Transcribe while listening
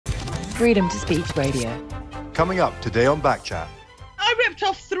Freedom to Speech Radio. Coming up today on Backchat. I ripped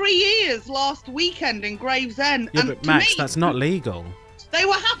off 3 years last weekend in Gravesend. Yeah, and but to Max, me, that's not legal. They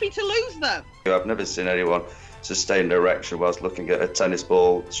were happy to lose them. I've never seen anyone sustain an erection whilst looking at a tennis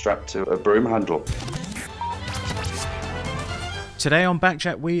ball strapped to a broom handle. Today on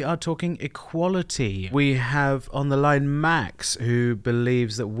Backchat, we are talking equality. We have on the line Max, who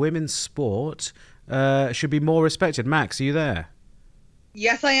believes that women's sport should be more respected. Max, are you there?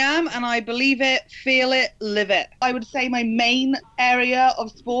 Yes, I am, and I believe it, feel it, live it. I would say my main area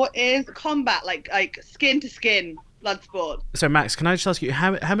of sport is combat, like skin to skin blood sport. So, Max, can I just ask you,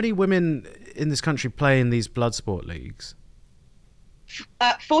 how many women in this country play in these blood sport leagues?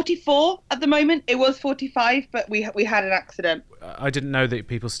 44 at the moment. It was 45, but we had an accident. I didn't know that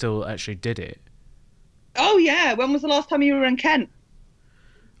people still actually did it. Oh, yeah. When was the last time you were in Kent?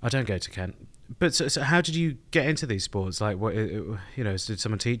 I don't go to Kent. But so how did you get into these sports? Like, what, did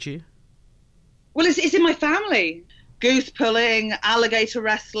someone teach you? Well, it's in my family. Goose pulling, alligator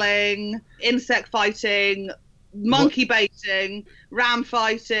wrestling, insect fighting, monkey baiting, ram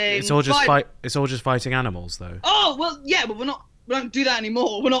fighting. It's all just fighting animals, though. Oh, well, yeah, but we don't do that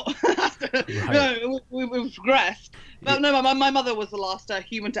anymore. We're not. Right. No, we've progressed. But no, my mother was the last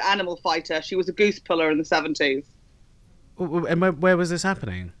human to animal fighter. She was a goose puller in the 70s. And where was this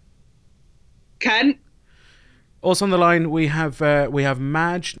happening? Kent. Also on the line, we have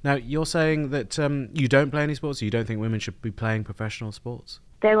Madge. Now, you're saying that you don't play any sports, so you don't think women should be playing professional sports?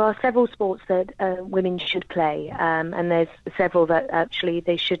 There are several sports that women should play, and there's several that actually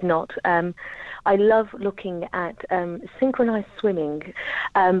they should not. I love looking at synchronized swimming,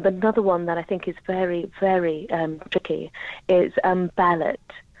 but another one that I think is very, very tricky is ballet.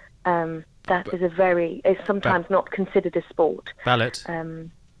 That is sometimes not considered a sport. Ballet?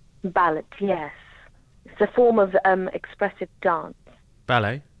 Ballet, yes. It's a form of expressive dance.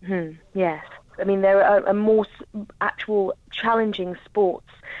 Ballet? Yes. I mean, there are more actual challenging sports,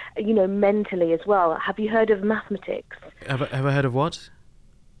 mentally as well. Have you heard of mathematics? Have I heard of what?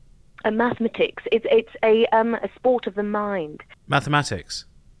 Mathematics. It's a sport of the mind. Mathematics?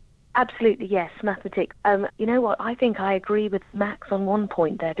 Absolutely, yes, mathematics. You know what? I think I agree with Max on one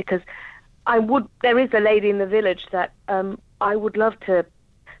point there, because there is a lady in the village that I would love to,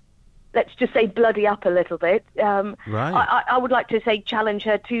 let's just say, bloody up a little bit. Right. I would like to say challenge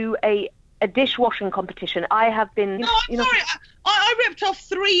her to a dishwashing competition. I have been... No, I'm sorry. I ripped off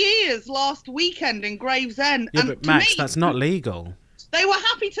 3 years last weekend in Gravesend. Yeah, and but to Max, me, that's not legal. They were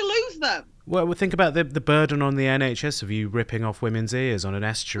happy to lose them. Well, think about the burden on the NHS of you ripping off women's ears on an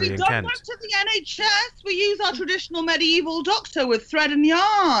estuary in Kent. We don't go to the NHS. We use our traditional medieval doctor with thread and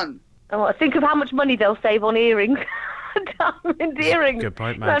yarn. Oh, think of how much money they'll save on earrings. Diamond earrings. Good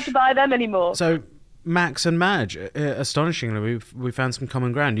point, Madge. Don't have to buy them anymore. So, Max and Madge, astonishingly, we found some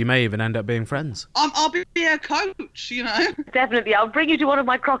common ground. You may even end up being friends. I'll be a coach, Definitely. I'll bring you to one of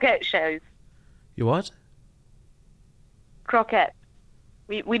my croquette shows. You what? Croquette.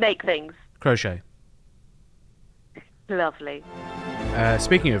 We make things. Crochet. Lovely.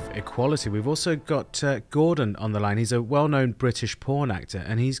 Speaking of equality, we've also got Gordon on the line. He's a well-known British porn actor,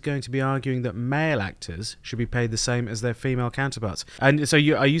 and he's going to be arguing that male actors should be paid the same as their female counterparts. And so,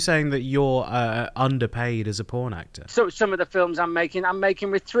 are you saying that you're underpaid as a porn actor? So some of the films I'm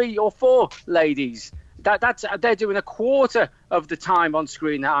making with 3 or 4 ladies. They're doing a quarter of the time on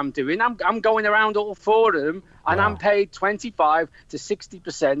screen that I'm doing. I'm going around all 4 of them, and Wow. I'm paid 25 to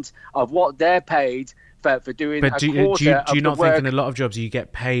 60% of what they're paid for doing But a do quarter you not of the work. think in a lot of jobs you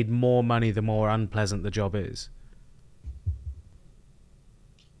get paid more money the more unpleasant the job is?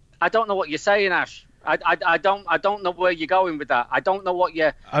 I don't know what you're saying, Ash. I don't know where you're going with that. I don't know what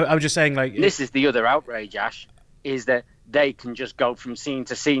you're... I'm just saying, like... This is the other outrage, Ash, is that they can just go from scene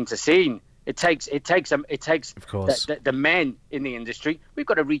to scene to scene. It takes Of course. the men in the industry. We've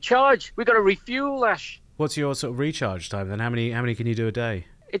got to recharge. We've got to refuel, Ash. What's your sort of recharge time then? How many can you do a day?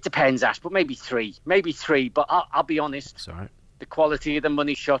 It depends, Ash, but maybe three. But I'll be honest. It's all right. The quality of the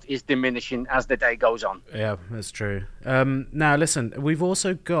money shot is diminishing as the day goes on. Yeah, that's true. Now, listen, we've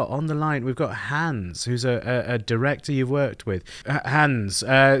also got on the line, we've got Hans, who's a director you've worked with. Hans,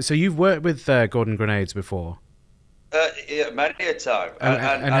 so you've worked with Gordon Grenades before? Yeah, many a time.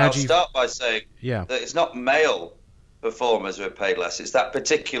 And I'll start by saying that it's not male performers who are paid less, it's that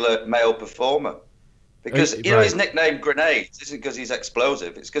particular male performer. Because his nickname Grenades isn't because he's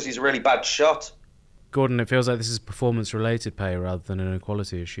explosive, it's because he's a really bad shot. Gordon, it feels like this is performance-related pay rather than an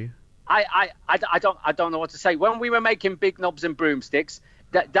equality issue. I don't know what to say. When we were making Big Knobs and Broomsticks,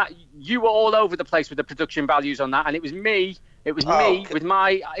 that you were all over the place with the production values on that, and it was me. It was me with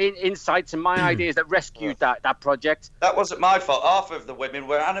my insights and my ideas that rescued that project. That wasn't my fault. Half of the women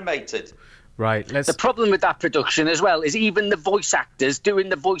were animated. Right. The problem with that production as well is even the voice actors doing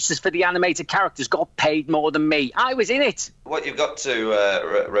the voices for the animated characters got paid more than me. I was in it. What you've got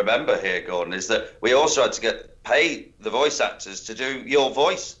to remember here, Gordon, is that we also had to pay the voice actors to do your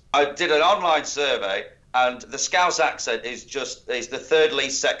voice. I did an online survey, and the Scouse accent is the third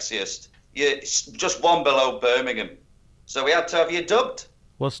least sexiest. Just one below Birmingham. So we had to have you dubbed.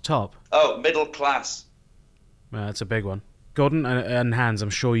 What's top? Oh, middle class. That's a big one. Gordon and Hans, I'm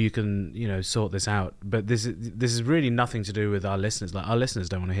sure you can, sort this out. But this is really nothing to do with our listeners. Like, our listeners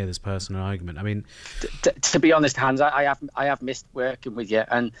don't want to hear this personal argument. I mean, to be honest, Hans, I have missed working with you,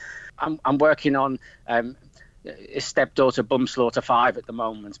 and I'm working on Stepdaughter Bumslaughter 5 at the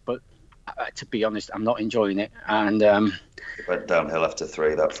moment. But to be honest, I'm not enjoying it, and it went downhill after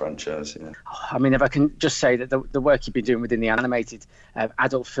 3, that franchise. Yeah. I mean, if I can just say that the work you've been doing within the animated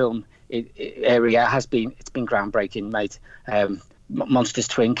adult film area it's been groundbreaking, mate. Monsters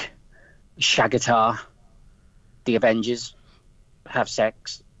Twink, Shagatar, The Avengers, Have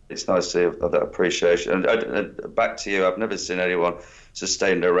Sex. It's nice to have that appreciation. And back to you, I've never seen anyone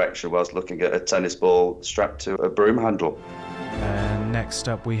sustain an erection whilst looking at a tennis ball strapped to a broom handle. Next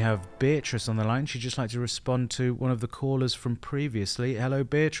up, we have Beatrice on the line. She'd just like to respond to one of the callers from previously. Hello,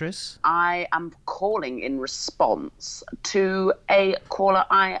 Beatrice. I am calling in response to a caller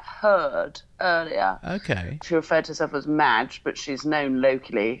I heard earlier. Okay. She referred to herself as Madge, but she's known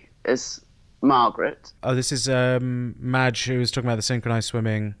locally as Margaret. Oh, this is Madge, who was talking about the synchronised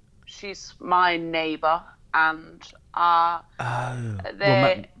swimming. She's my neighbour, and Madge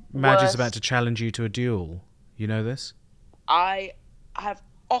is about to challenge you to a duel. You know this? I have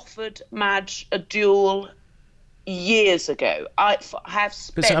offered Madge a duel years ago. I have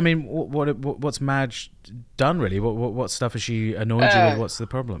spent... But, I mean, what's Madge done, really? What stuff has she annoyed you with? What's the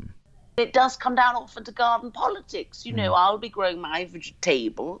problem? It does come down often to garden politics. I'll be growing my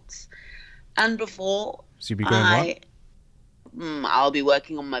vegetables, and before... So you'll be growing what? I'll be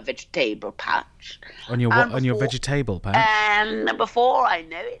working on my vegetable patch. On your vegetable patch? And before I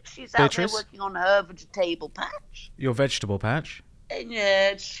know it, she's Beatrice? out there working on her vegetable patch. Your vegetable patch?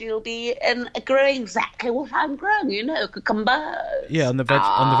 And she'll be growing exactly what I'm growing, cucumbers. Yeah, on the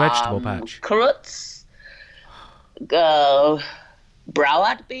vegetable patch. Carrots.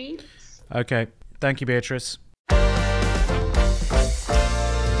 Broad beans. Okay, thank you, Beatrice.